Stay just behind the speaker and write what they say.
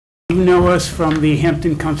You know us from the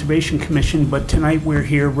Hampton Conservation Commission, but tonight we're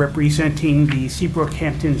here representing the Seabrook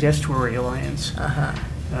Hampton's Estuary Alliance,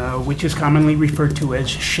 which is commonly referred to as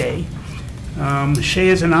SHAE. SHAE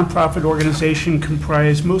is a nonprofit organization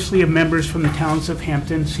comprised mostly of members from the towns of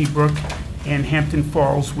Hampton, Seabrook, and Hampton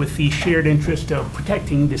Falls, with the shared interest of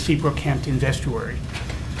protecting the Seabrook Hampton's Estuary.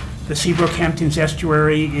 The Seabrook Hampton's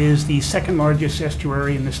Estuary is the second largest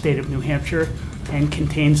estuary in the state of New Hampshire and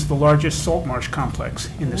contains the largest salt marsh complex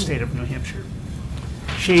in the state of New Hampshire.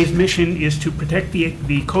 SHAE's mission is to protect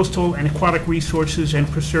the coastal and aquatic resources and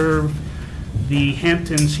preserve the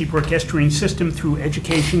Hampton Seabrook estuarine system through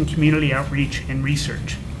education, community outreach, and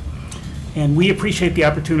research. And we appreciate the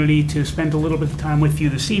opportunity to spend a little bit of time with you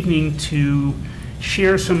this evening to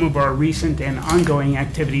share some of our recent and ongoing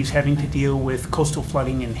activities having to deal with coastal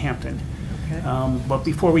flooding in Hampton. But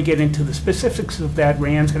before we get into the specifics of that,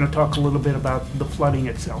 Rayanne's going to talk a little bit about the flooding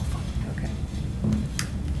itself.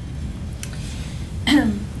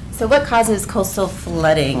 Okay. So what causes coastal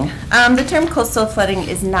flooding? The term coastal flooding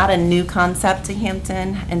is not a new concept to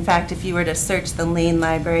Hampton. In fact, if you were to search the Lane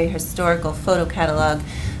Library historical photo catalog,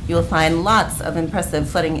 you will find lots of impressive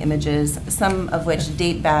flooding images, some of which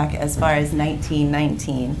date back as far as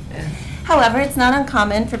 1919. However, it's not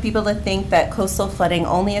uncommon for people to think that coastal flooding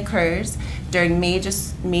only occurs during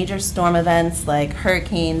major storm events like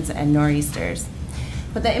hurricanes and nor'easters.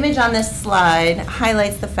 But the image on this slide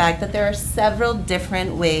highlights the fact that there are several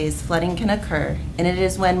different ways flooding can occur, and it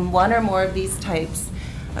is when one or more of these types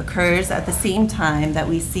occurs at the same time that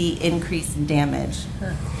we see increased damage.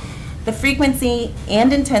 The frequency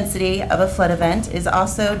and intensity of a flood event is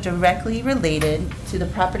also directly related to the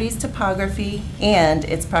property's topography and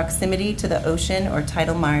its proximity to the ocean or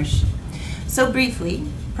tidal marsh. So briefly,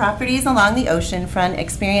 properties along the ocean front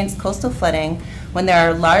experience coastal flooding when there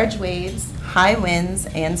are large waves, high winds,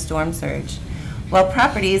 and storm surge, while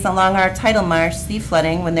properties along our tidal marsh see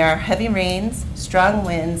flooding when there are heavy rains, strong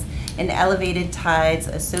winds, and elevated tides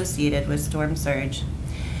associated with storm surge.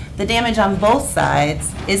 The damage on both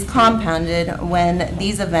sides is compounded when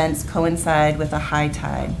these events coincide with a high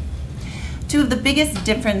tide. Two of the biggest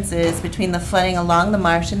differences between the flooding along the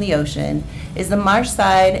marsh and the ocean is the marsh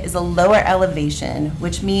side is a lower elevation,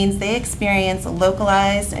 which means they experience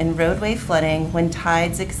localized and roadway flooding when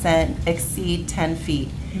tides exceed 10 feet.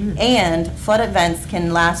 And flood events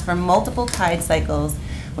can last for multiple tide cycles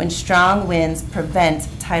when strong winds prevent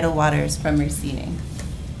tidal waters from receding.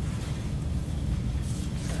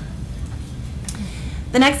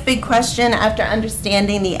 The next big question after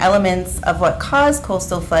understanding the elements of what cause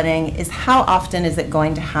coastal flooding is how often is it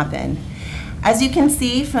going to happen? As you can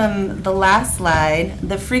see from the last slide,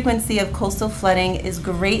 the frequency of coastal flooding is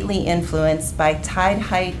greatly influenced by tide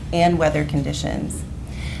height and weather conditions.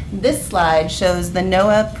 This slide shows the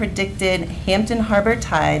NOAA predicted Hampton Harbor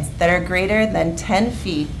tides that are greater than 10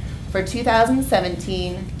 feet for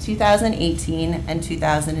 2017, 2018, and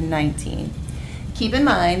 2019. Keep in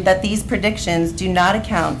mind that these predictions do not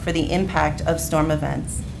account for the impact of storm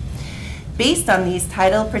events. Based on these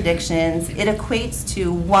tidal predictions, it equates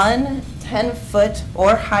to 1 10-foot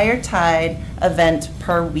or higher tide event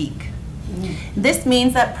per week. This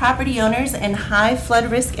means that property owners in high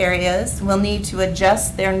flood risk areas will need to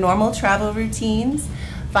adjust their normal travel routines,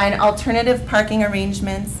 find alternative parking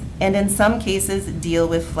arrangements, and in some cases deal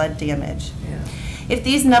with flood damage. If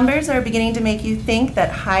these numbers are beginning to make you think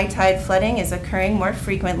that high tide flooding is occurring more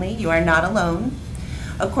frequently, you are not alone.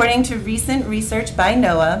 According to recent research by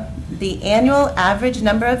NOAA, the annual average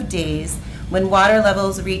number of days when water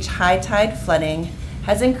levels reach high tide flooding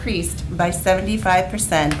has increased by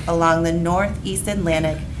 75% along the northeast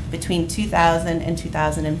Atlantic between 2000 and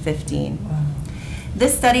 2015. Wow.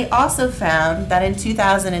 This study also found that in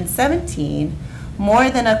 2017, more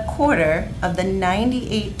than a quarter of the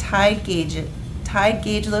 98 tide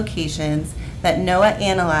gauge locations that NOAA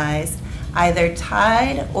analyzed either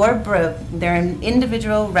tied or broke their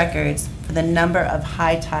individual records for the number of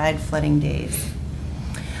high tide flooding days.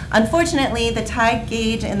 Unfortunately, the tide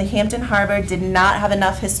gauge in the Hampton Harbor did not have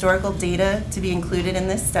enough historical data to be included in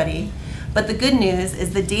this study, but the good news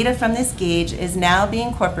is the data from this gauge is now being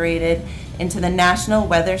incorporated into the National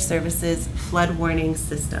Weather Service's flood warning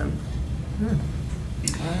system. Wow.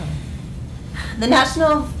 The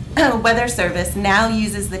National Weather Service now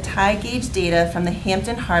uses the tide gauge data from the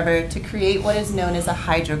Hampton Harbor to create what is known as a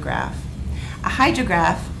hydrograph. A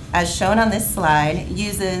hydrograph, as shown on this slide,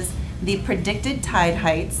 uses the predicted tide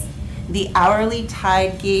heights, the hourly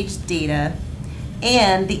tide gauge data,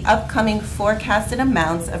 and the upcoming forecasted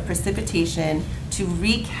amounts of precipitation to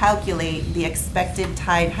recalculate the expected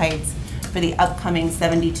tide heights for the upcoming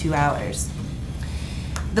 72 hours.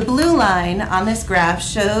 The blue line on this graph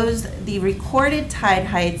shows the recorded tide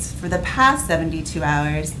heights for the past 72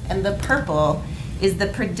 hours, and the purple is the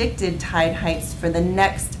predicted tide heights for the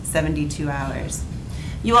next 72 hours.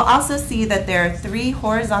 You will also see that there are 3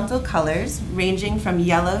 horizontal colors ranging from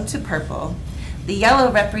yellow to purple. The yellow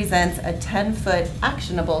represents a 10-foot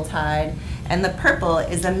actionable tide, and the purple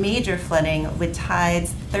is a major flooding with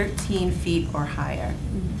tides 13 feet or higher.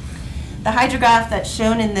 The hydrograph that's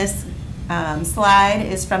shown in this slide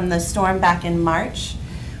is from the storm back in March,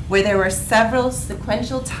 where there were several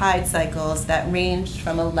sequential tide cycles that ranged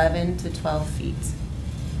from 11 to 12 feet.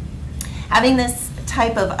 Having this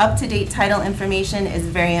type of up-to-date tidal information is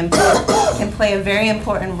very important, can play a very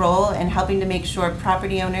important role in helping to make sure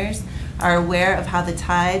property owners are aware of how the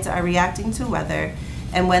tides are reacting to weather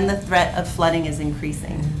and when the threat of flooding is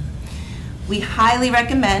increasing. We highly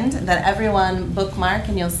recommend that everyone bookmark,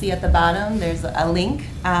 and you'll see at the bottom there's a link,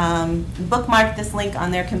 bookmark this link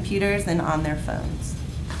on their computers and on their phones.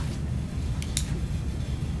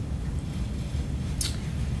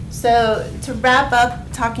 So to wrap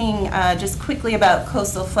up talking just quickly about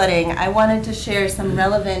coastal flooding, I wanted to share some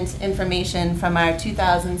relevant information from our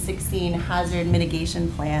 2016 Hazard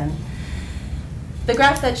Mitigation Plan. The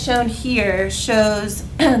graph that's shown here shows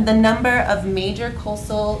the number of major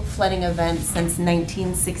coastal flooding events since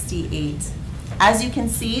 1968. As you can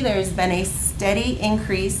see, there's been a steady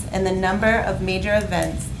increase in the number of major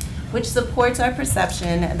events, which supports our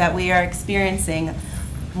perception that we are experiencing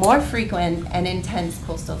more frequent and intense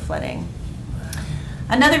coastal flooding.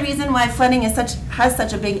 Another reason why flooding has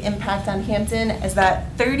such a big impact on Hampton is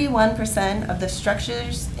that 31% of the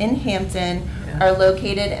structures in Hampton are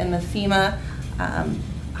located in the FEMA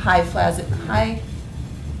high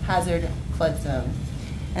hazard flood zone.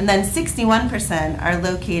 And then 61% are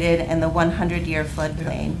located in the 100-year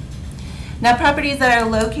floodplain. Now, properties that are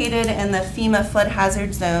located in the FEMA flood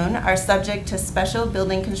hazard zone are subject to special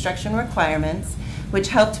building construction requirements, which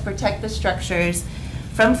help to protect the structures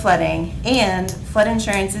from flooding, and flood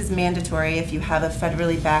insurance is mandatory if you have a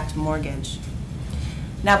federally backed mortgage.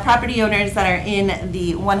 Now, property owners that are in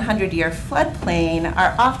the 100-year floodplain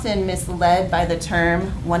are often misled by the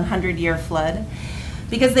term 100-year flood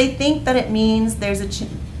because they think that it means there's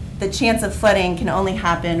the chance of flooding can only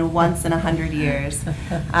happen once in 100 years.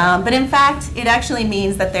 But in fact, it actually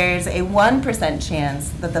means that there's a 1% chance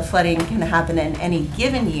that the flooding can happen in any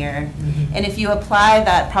given year. And if you apply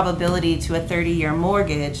that probability to a 30-year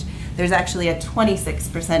mortgage, there's actually a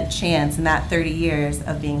 26% chance in that 30 years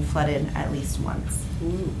of being flooded at least once.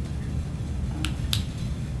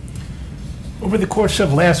 Over the course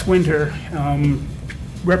of last winter,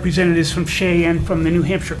 representatives from SHAE and from the New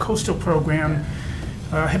Hampshire Coastal Program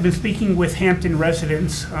have been speaking with Hampton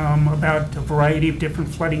residents about a variety of different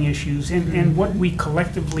flooding issues. And what we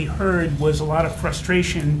collectively heard was a lot of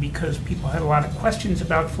frustration because people had a lot of questions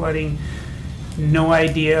about flooding, no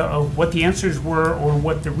idea of what the answers were or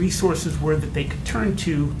what the resources were that they could turn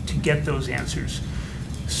to get those answers.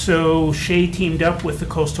 So SHAE teamed up with the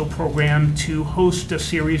Coastal Program to host a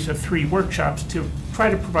series of 3 workshops to try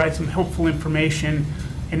to provide some helpful information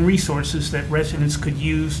and resources that residents could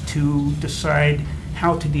use to decide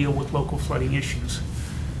how to deal with local flooding issues.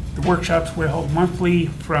 The workshops were held monthly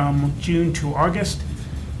from June to August.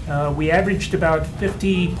 We averaged about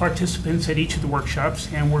 50 participants at each of the workshops,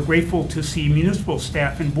 and we're grateful to see municipal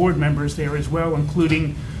staff and board members there as well,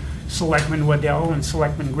 including Selectman Waddell and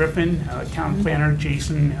Selectman Griffin, Town Planner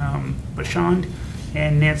Jason Bachand,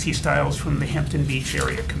 and Nancy Stiles from the Hampton Beach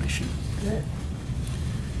Area Commission. Good.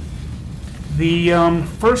 The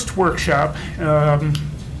first workshop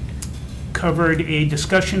covered a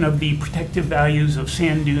discussion of the protective values of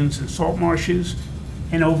sand dunes and salt marshes,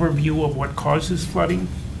 an overview of what causes flooding,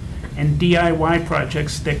 and DIY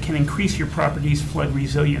projects that can increase your property's flood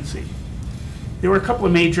resiliency. There were a couple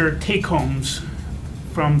of major take-homes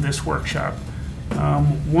from this workshop.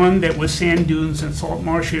 One that was sand dunes and salt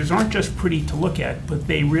marshes aren't just pretty to look at, but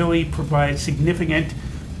they really provide significant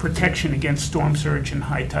protection against storm surge and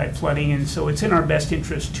high tide flooding, and so it's in our best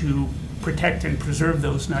interest to protect and preserve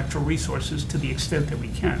those natural resources to the extent that we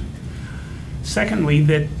can. Secondly,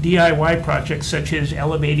 that DIY projects such as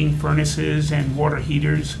elevating furnaces and water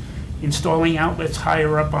heaters, installing outlets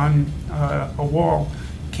higher up on a wall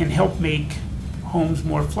can help make homes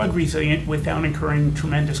more flood resilient without incurring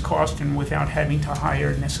tremendous cost and without having to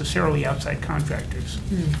hire necessarily outside contractors.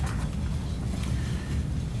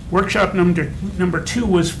 Workshop number 2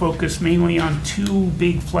 was focused mainly on 2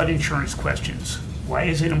 big flood insurance questions. Why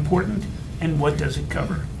is it important, and what does it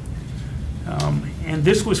cover? And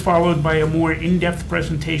this was followed by a more in-depth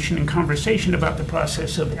presentation and conversation about the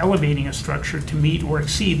process of elevating a structure to meet or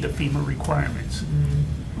exceed the FEMA requirements.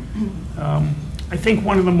 I think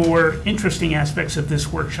one of the more interesting aspects of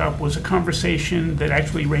this workshop was a conversation that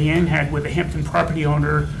actually Rayanne had with a Hampton property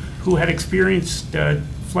owner who had experienced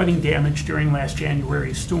flooding damage during last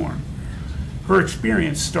January's storm. Her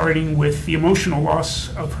experience, starting with the emotional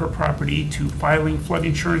loss of her property to filing flood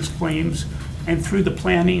insurance claims and through the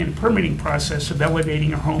planning and permitting process of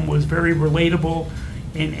elevating her home, was very relatable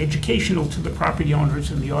and educational to the property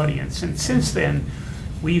owners in the audience. And since then,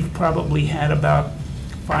 we've probably had about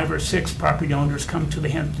 5 or 6 property owners come to the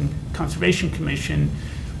Hampton Conservation Commission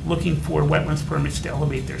looking for wetlands permits to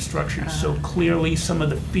elevate their structures. So clearly some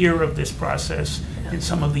of the fear of this process and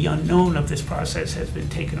some of the unknown of this process has been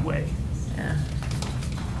taken away.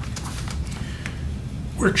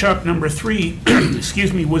 Workshop number 3,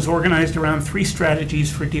 excuse me, was organized around 3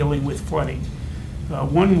 strategies for dealing with flooding.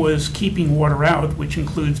 One was keeping water out, which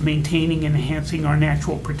includes maintaining and enhancing our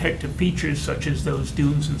natural protective features, such as those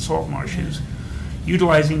dunes and salt marshes,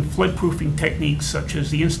 utilizing flood-proofing techniques such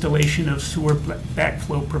as the installation of sewer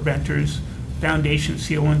backflow preventers, foundation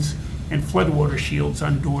sealants, and floodwater shields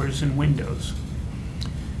on doors and windows.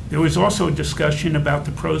 There was also a discussion about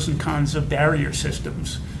the pros and cons of barrier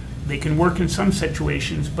systems. They can work in some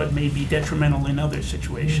situations, but may be detrimental in other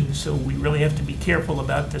situations. So we really have to be careful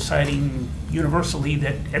about deciding universally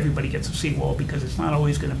that everybody gets a seawall, because it's not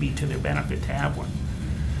always going to be to their benefit to have one.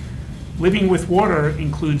 Living with water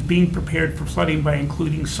includes being prepared for flooding by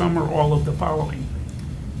including some or all of the following: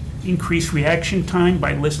 increased reaction time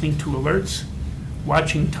by listening to alerts,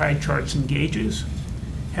 watching tide charts and gauges,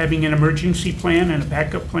 having an emergency plan and a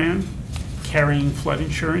backup plan, carrying flood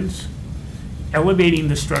insurance, elevating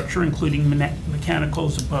the structure, including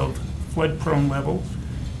mechanicals above flood-prone levels,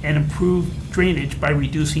 and improved drainage by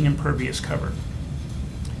reducing impervious cover.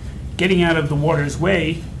 Getting out of the water's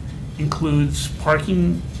way includes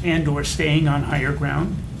parking and/or staying on higher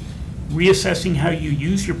ground, reassessing how you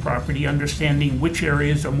use your property, understanding which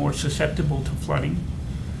areas are more susceptible to flooding,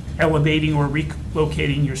 elevating or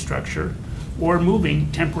relocating your structure, or moving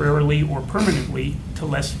temporarily or permanently to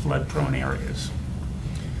less flood-prone areas.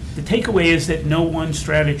 The takeaway is that no one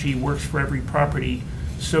strategy works for every property,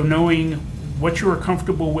 so knowing what you are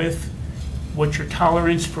comfortable with, what your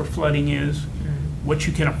tolerance for flooding is, what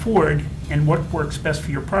you can afford, and what works best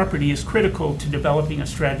for your property is critical to developing a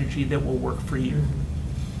strategy that will work for you.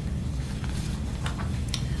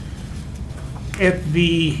 At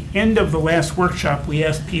the end of the last workshop, we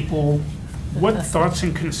asked people what thoughts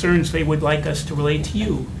and concerns they would like us to relay to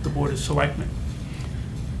you, the Board of Selectmen.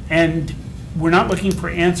 And we're not looking for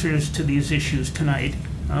answers to these issues tonight,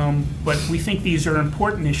 but we think these are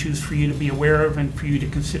important issues for you to be aware of and for you to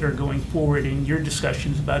consider going forward in your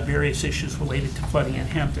discussions about various issues related to flooding in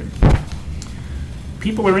Hampton.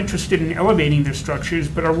 People are interested in elevating their structures,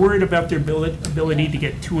 but are worried about their ability to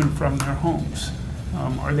get to and from their homes.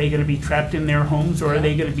 Are they going to be trapped in their homes, or are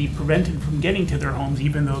they going to be prevented from getting to their homes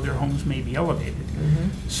even though their homes may be elevated?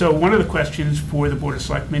 So one of the questions for the Board of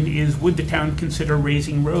Selectmen is, would the town consider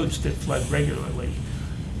raising roads that flood regularly?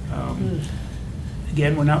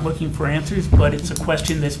 Again, we're not looking for answers, but it's a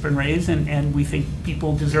question that's been raised, and we think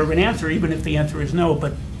people deserve an answer, even if the answer is no,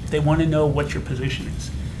 but they want to know what your position is.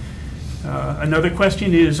 Another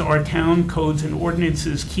question is, are town codes and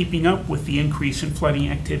ordinances keeping up with the increase in flooding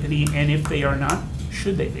activity, and if they are not,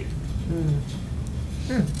 should they be?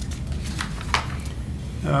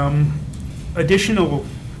 Additional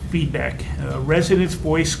feedback. Residents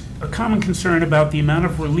voice a common concern about the amount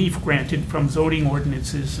of relief granted from zoning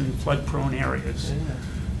ordinances in flood-prone areas.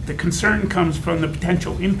 The concern comes from the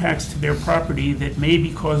potential impacts to their property that may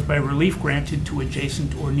be caused by relief granted to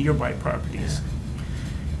adjacent or nearby properties.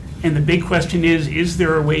 And the big question is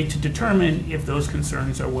there a way to determine if those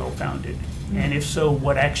concerns are well-founded? And if so,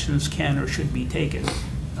 what actions can or should be taken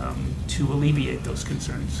to alleviate those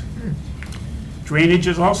concerns? Drainage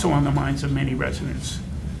is also on the minds of many residents.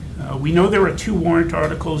 We know there are 2 warrant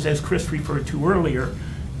articles, as Chris referred to earlier,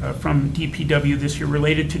 from DPW this year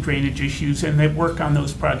related to drainage issues, and that work on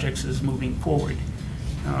those projects is moving forward.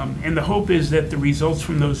 And the hope is that the results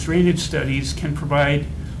from those drainage studies can provide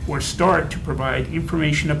or start to provide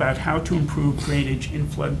information about how to improve drainage in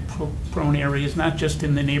flood-prone areas, not just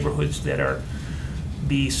in the neighborhoods that are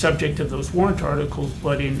the subject of those warrant articles,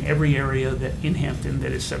 but in every area that in Hampton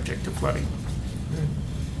that is subject to flooding.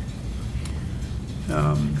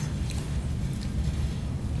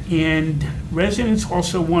 And residents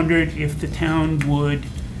also wondered if the town would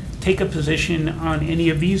take a position on any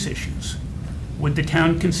of these issues. Would the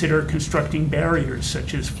town consider constructing barriers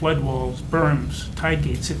such as flood walls, berms, tide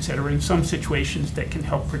gates, etc., in some situations that can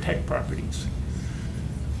help protect properties?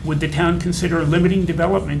 Would the town consider limiting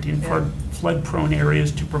development in flood-prone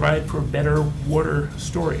areas to provide for better water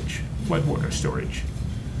storage, floodwater storage?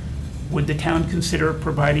 Would the town consider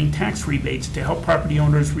providing tax rebates to help property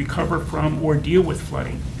owners recover from or deal with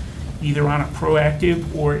flooding, either on a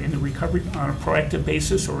proactive or in the recovery, on a proactive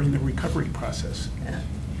basis or in the recovery process?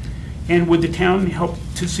 And would the town help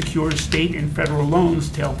to secure state and federal loans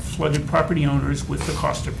to help flooded property owners with the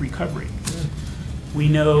cost of recovery? We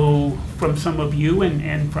know from some of you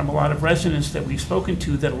and from a lot of residents that we've spoken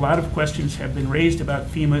to that a lot of questions have been raised about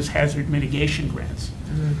FEMA's hazard mitigation grants.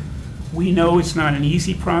 We know it's not an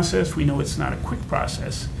easy process. We know it's not a quick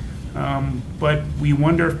process. But we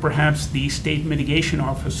wonder if perhaps the state mitigation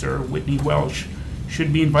officer, Whitney Welsh,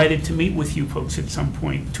 should be invited to meet with you folks at some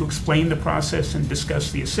point to explain the process and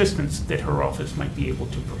discuss the assistance that her office might be able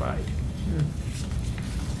to provide.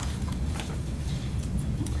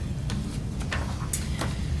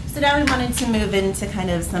 So now we wanted to move into kind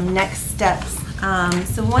of some next steps.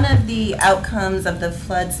 So one of the outcomes of the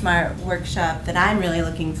Flood Smart workshop that I'm really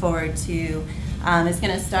looking forward to is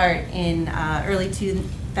going to start in early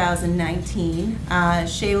 2019.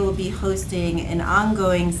 Shea will be hosting an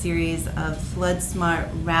ongoing series of Flood Smart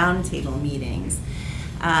roundtable meetings.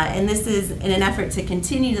 And this is in an effort to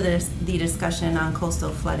continue the discussion on coastal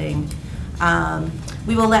flooding.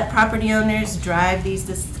 We will let property owners drive these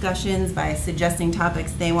discussions by suggesting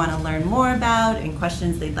topics they want to learn more about and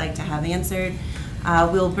questions they'd like to have answered.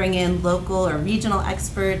 We'll bring in local or regional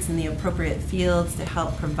experts in the appropriate fields to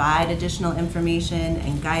help provide additional information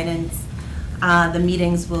and guidance. The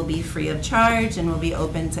meetings will be free of charge and will be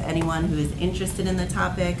open to anyone who is interested in the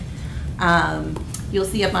topic. You'll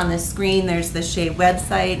see up on the screen there's the Shea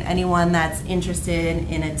website. Anyone that's interested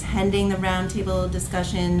in attending the roundtable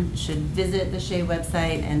discussion should visit the Shea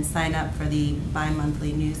website and sign up for the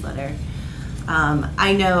bi-monthly newsletter.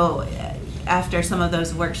 I know after some of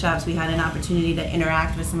those workshops we had an opportunity to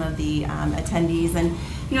interact with some of the attendees, and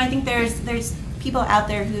I think there's people out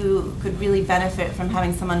there who could really benefit from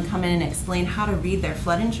having someone come in and explain how to read their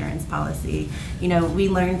flood insurance policy. We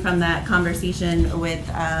learned from that conversation with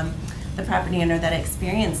the property owner that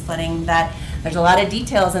experienced flooding that there's a lot of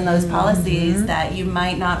details in those policies that you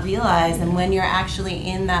might not realize, and when you're actually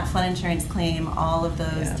in that flood insurance claim, all of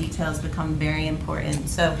those details become very important.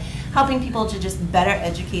 So helping people to just better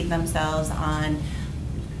educate themselves on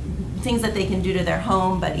things that they can do to their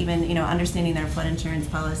home, but even understanding their flood insurance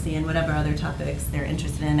policy and whatever other topics they're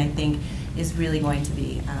interested in, I think is really going to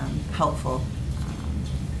be helpful.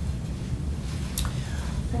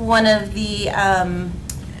 One of the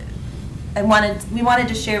we wanted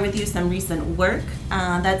to share with you some recent work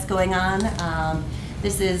that's going on.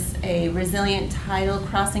 This is a resilient tidal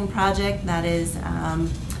crossing project that is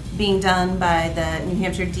being done by the New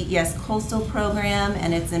Hampshire DES Coastal Program,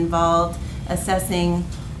 and it's involved assessing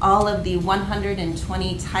all of the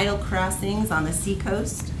 120 tidal crossings on the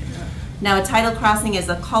seacoast. Now, a tidal crossing is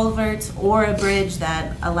a culvert or a bridge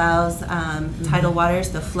that allows tidal waters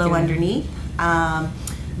to flow underneath.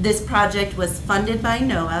 This project was funded by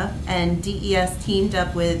NOAA, and DES teamed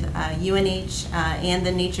up with UNH and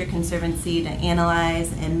the Nature Conservancy to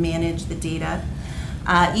analyze and manage the data.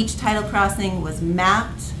 Each tidal crossing was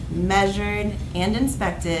mapped, measured, and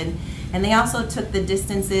inspected, and they also took the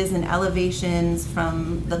distances and elevations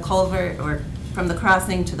from the culvert or from the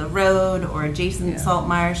crossing to the road or adjacent salt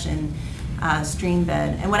marsh and stream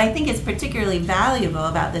bed. And what I think is particularly valuable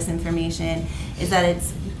about this information is that it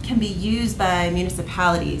can be used by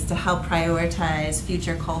municipalities to help prioritize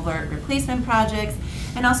future culvert replacement projects,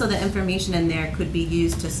 and also the information in there could be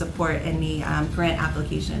used to support any grant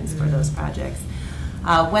applications for those projects.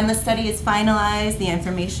 When the study is finalized, the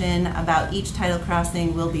information about each tidal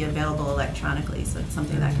crossing will be available electronically, so it's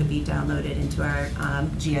something that could be downloaded into our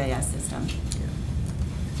GIS system.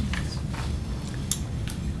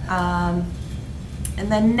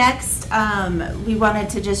 And then next, we wanted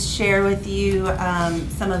to just share with you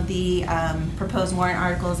some of the proposed warrant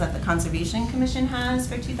articles that the Conservation Commission has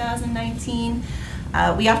for 2019.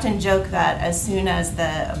 We often joke that as soon as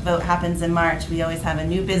the vote happens in March, we always have a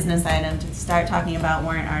new business item to start talking about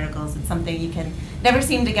warrant articles. It's something you can never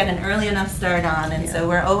seem to get an early enough start on, and so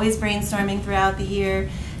we're always brainstorming throughout the year,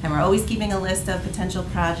 and we're always keeping a list of potential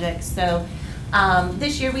projects. So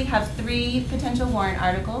this year we have 3 potential warrant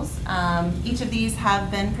articles. Each of these have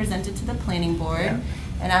been presented to the planning board,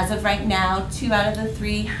 and as of right now, 2 out of the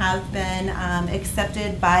 3 have been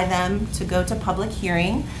accepted by them to go to public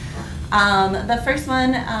hearing. The first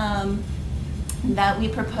one that we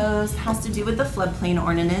proposed has to do with the floodplain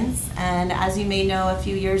ordinance, and as you may know, a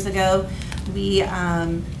few years ago we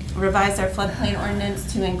revised our floodplain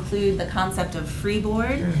ordinance to include the concept of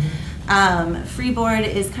freeboard. Freeboard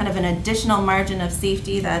is kind of an additional margin of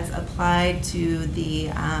safety that's applied to the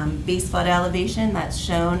base flood elevation that's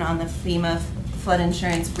shown on the FEMA flood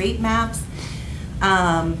insurance rate maps.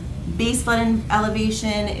 Base flood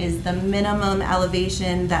elevation is the minimum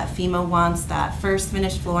elevation that FEMA wants that first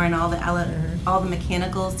finished floor and all the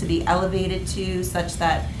mechanicals to be elevated to, such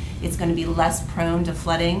that it's going to be less prone to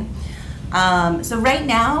flooding. So right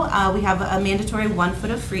now we have a mandatory 1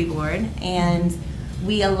 foot of freeboard, and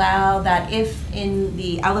we allow that if in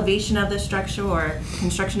the elevation of the structure or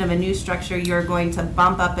construction of a new structure you're going to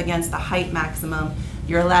bump up against the height maximum,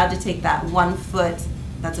 you're allowed to take that 1 foot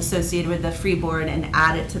that's associated with the freeboard and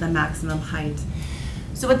add it to the maximum height.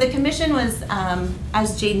 So what the commission was,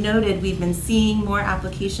 as Jay noted, we've been seeing more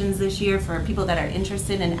applications this year for people that are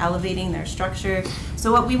interested in elevating their structure.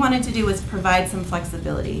 So what we wanted to do was provide some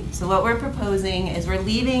flexibility. So what we're proposing is we're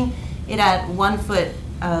leaving it at 1 foot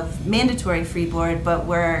of mandatory freeboard, but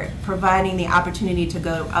we're providing the opportunity to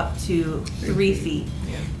go up to 3 feet.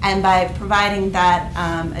 Yeah. And by providing that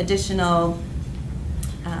additional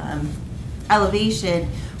elevation,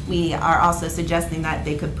 we are also suggesting that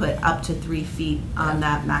they could put up to 3 feet on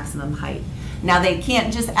that maximum height. Now, they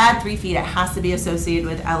can't just add 3 feet, it has to be associated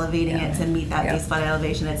with elevating it to meet that base flood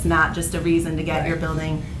elevation. It's not just a reason to get your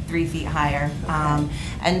building 3 feet higher.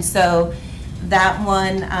 And so that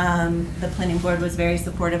one, the planning board was very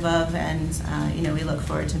supportive of, and we look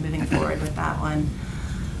forward to moving forward with that one.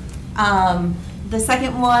 The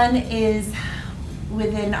second one is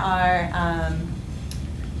within our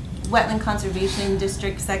wetland conservation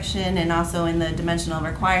district section and also in the dimensional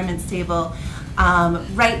requirements table.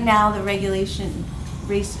 Right now, the regulation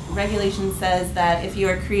says that if you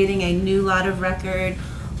are creating a new lot of record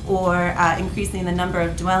or increasing the number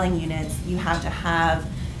of dwelling units, you have to have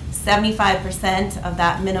 75% of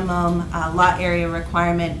that minimum lot area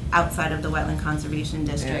requirement outside of the wetland conservation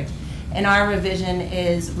district. Yeah. And our revision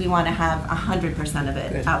is we want to have 100% of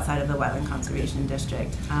it outside of the wetland conservation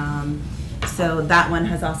district. So that one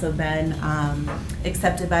has also been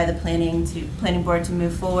accepted by the planning board to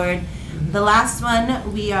move forward. Mm-hmm. The last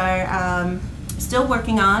one we are still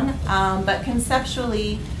working on, but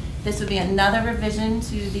conceptually this would be another revision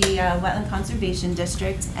to the wetland conservation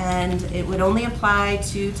district, and it would only apply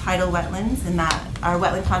to tidal wetlands, and that our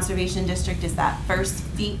wetland conservation district is that first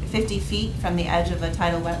 50 feet from the edge of a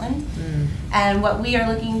tidal wetland. Mm. And what we are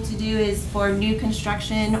looking to do is for new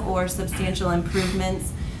construction or substantial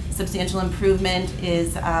improvements. Substantial improvement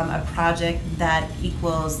is a project that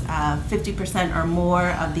equals 50% or more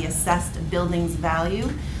of the assessed building's value.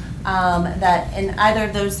 That in either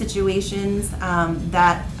of those situations,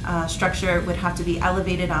 that structure would have to be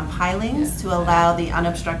elevated on pilings to allow the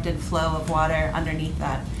unobstructed flow of water underneath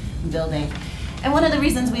that building. And one of the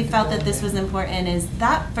reasons we felt that this was important is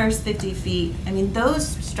that first 50 feet, I mean, those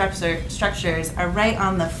structures are right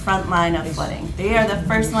on the front line of flooding. They are the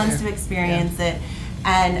first ones to experience it.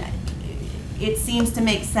 And it seems to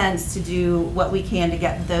make sense to do what we can to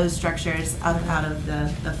get those structures up out of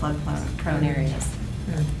the flood-prone areas.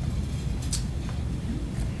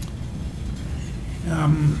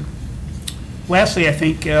 Lastly, I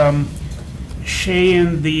think SHAE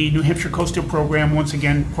and the New Hampshire Coastal Program once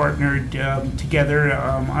again partnered together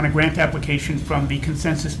on a grant application from the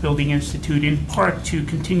Consensus Building Institute, in part to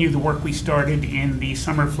continue the work we started in the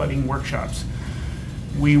summer flooding workshops.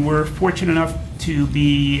 We were fortunate enough to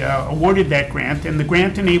be awarded that grant, and the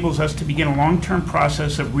grant enables us to begin a long-term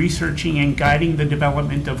process of researching and guiding the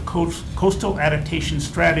development of coastal adaptation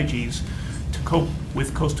strategies to cope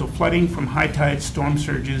with coastal flooding from high tides, storm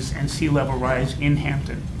surges, and sea level rise in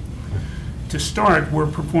Hampton. To start, we're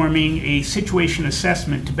performing a situation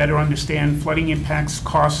assessment to better understand flooding impacts,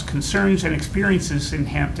 costs, concerns, and experiences in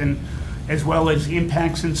Hampton, as well as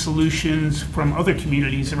impacts and solutions from other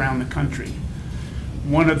communities around the country.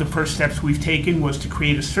 One of the first steps we've taken was to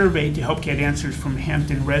create a survey to help get answers from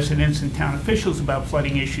Hampton residents and town officials about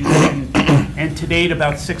flooding issues, and to date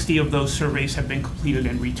about 60 of those surveys have been completed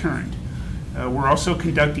and returned. We're also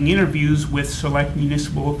conducting interviews with select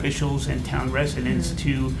municipal officials and town residents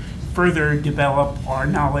to further develop our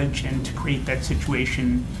knowledge and to create that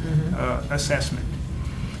situation assessment.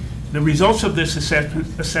 The results of this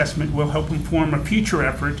assessment will help inform a future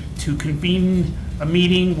effort to convene a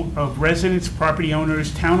meeting of residents, property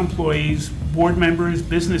owners, town employees, board members,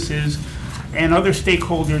 businesses, and other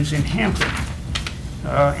stakeholders in Hampton.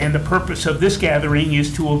 And the purpose of this gathering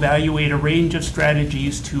is to evaluate a range of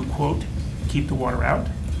strategies to, quote, keep the water out,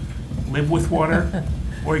 live with water,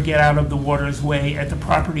 or get out of the water's way at the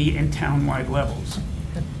property and town-wide levels.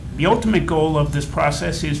 The ultimate goal of this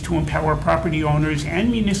process is to empower property owners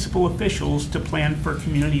and municipal officials to plan for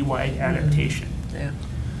community-wide adaptation.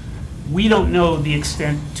 We don't know the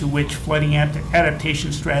extent to which flooding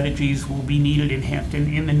adaptation strategies will be needed in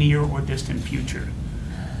Hampton in the near or distant future.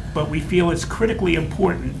 But we feel it's critically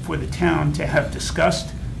important for the town to have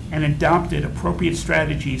discussed and adopted appropriate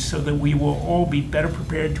strategies so that we will all be better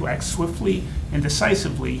prepared to act swiftly and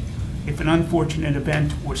decisively if an unfortunate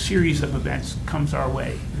event or series of events comes our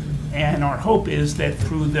way. And our hope is that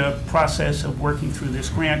through the process of working through this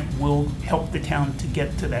grant, we'll help the town to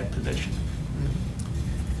get to that position.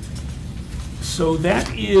 So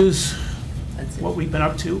that is what we've been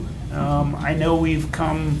up to. I know we've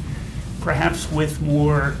come perhaps with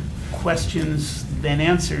more questions than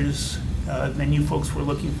answers than you folks were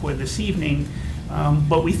looking for this evening,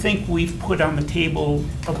 but we think we've put on the table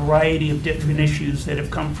a variety of different issues that have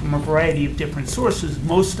come from a variety of different sources,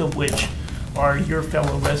 most of which are your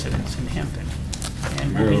fellow residents in Hampton.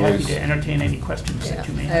 And we'll be happy to entertain any questions that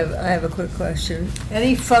you may have. I have a quick question.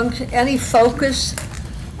 Any focus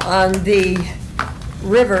on the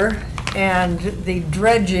river and the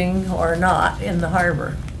dredging or not in the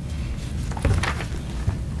harbor?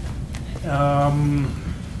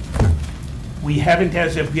 We haven't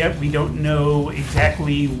as of yet. We don't know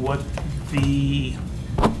exactly what the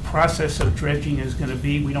process of dredging is going to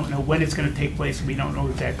be. We don't know when it's going to take place, and we don't know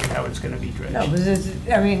exactly how it's going to be dredged. No, but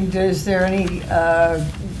is there any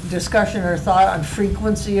discussion or thought on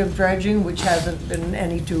frequency of dredging, which hasn't been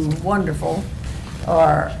any too wonderful,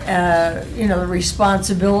 or the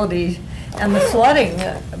responsibility and the flooding,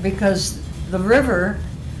 because the river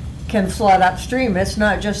can flood upstream. It's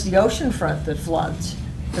not just the ocean front that floods.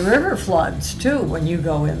 The river floods too when you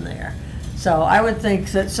go in there. So I would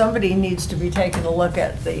think that somebody needs to be taking a look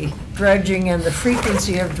at the dredging and the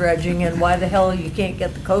frequency of dredging, and why the hell you can't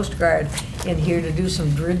get the Coast Guard in here to do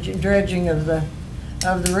some dredging of the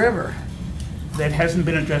river. That hasn't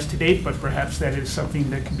been addressed to date, but perhaps that is something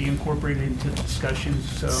that can be incorporated into discussions.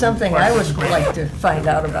 Something I would like to find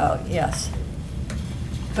out about, yes.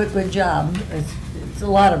 But good job. It's a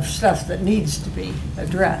lot of stuff that needs to be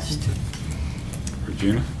addressed.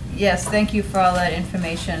 Regina? Yes, thank you for all that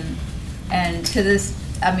information. And to this,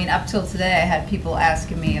 up till today, I had people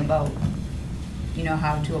asking me about,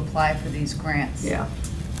 how to apply for these grants. Yeah.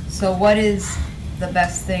 So what is the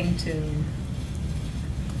best thing to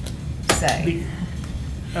say?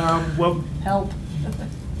 Well, Help.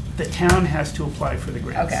 the town has to apply for the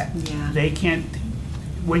grants. Okay. Yeah. They can't,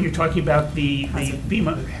 when you're talking about the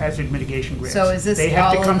FEMA hazard mitigation grants. So is this they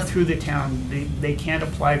have to all come in the- through the town. They can't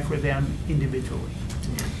apply for them individually.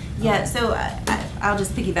 Yeah, so I'll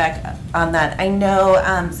just piggyback on that. I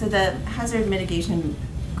know, so the hazard mitigation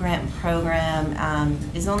grant program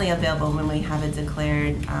is only available when we have a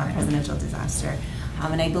declared presidential disaster.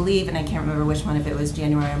 And I believe, and I can't remember which one, if it was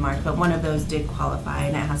January or March, but one of those did qualify,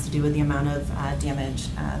 and it has to do with the amount of damage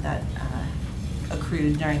that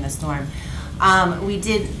accrued during the storm. We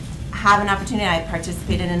did have an opportunity. I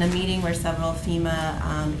participated in a meeting where several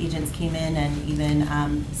FEMA agents came in, and even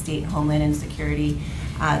State Homeland and Security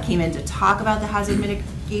came in to talk about the hazard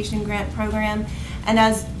mitigation grant program. And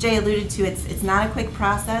as Jay alluded to, it's not a quick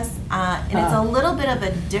process, and it's a little bit of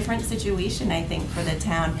a different situation, I think, for the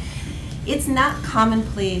town. It's not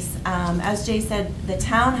commonplace. As Jay said, the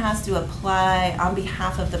town has to apply on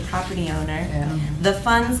behalf of the property owner. Yeah. The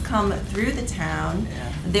funds come through the town.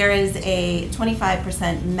 There is a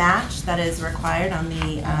 25% match that is required on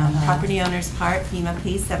the property owner's part. FEMA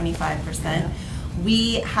pays 75%.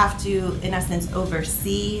 We have to, in essence,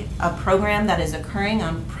 oversee a program that is occurring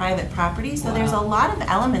on private property. So there's a lot of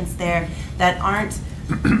elements there that aren't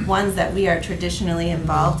ones that we are traditionally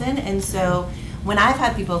involved in. And so when I've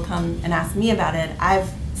had people come and ask me about it,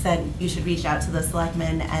 I've said you should reach out to the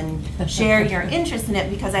selectmen and share your interest in it,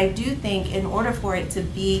 because I do think in order for it to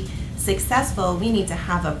be successful, we need to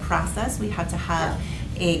have a process. We have to have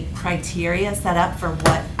a criteria set up for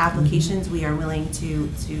what applications we are willing to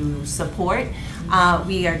support.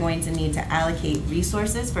 We are going to need to allocate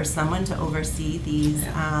resources for someone to oversee these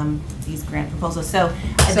grant proposals. So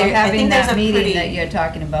Having that meeting that you're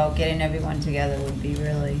talking about, getting everyone together would be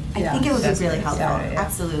really. I think it would be really helpful. Yeah.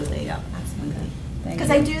 Absolutely. Yeah. Absolutely. Thank Because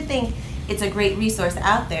you. I do think it's a great resource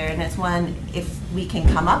out there, and it's one, if we can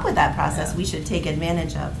come up with that process, we should take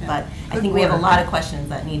advantage of. But I Good think we have a work. lot of questions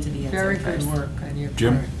that need to be answered Very first. good work on your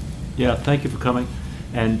Jim? part. Yeah, thank you for coming,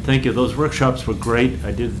 and thank you. Those workshops were great.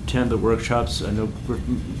 I did attend the workshops. I know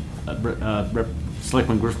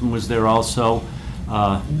Selectman Griffin was there also.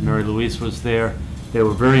 Mary Louise was there. They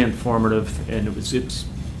were very informative, and it's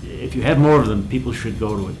if you have more of them, people should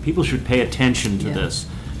go to it. People should pay attention to this,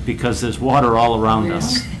 because there's water all around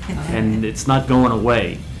us, and it's not going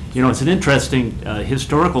away. It's an interesting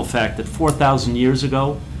historical fact that 4,000 years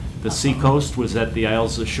ago, The seacoast was at the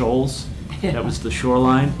Isles of Shoals. That was the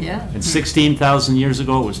shoreline. Yeah. And 16,000 years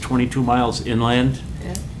ago, it was 22 miles inland.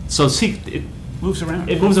 Yeah. So it Moves around.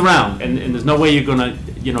 it moves around, and there's no way you're gonna,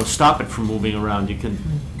 stop it from moving around. You can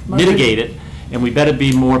mitigate it, and we better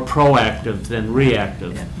be more proactive than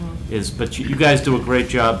reactive. But you guys do a great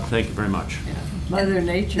job. Thank you very much. Mother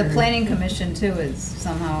Nature. The Planning Commission too is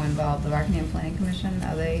somehow involved, the Rockingham Planning Commission,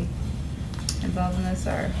 are they involved in this,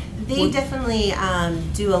 or? They definitely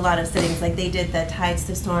do a lot of studies, like they did the tides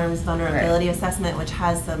to storms vulnerability assessment, which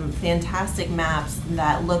has some fantastic maps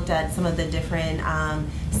that looked at some of the different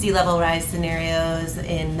sea level rise scenarios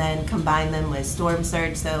and then combined them with storm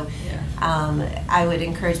surge. So I would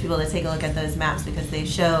encourage people to take a look at those maps because they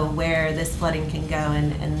show where this flooding can go.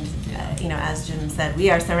 And as Jim said,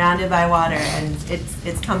 we are surrounded by water, and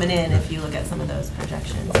it's coming in if you look at some of those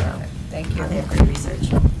projections. So Thank you. they have great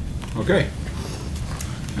research. Okay.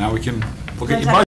 Now we can look at your Fantastic. budget.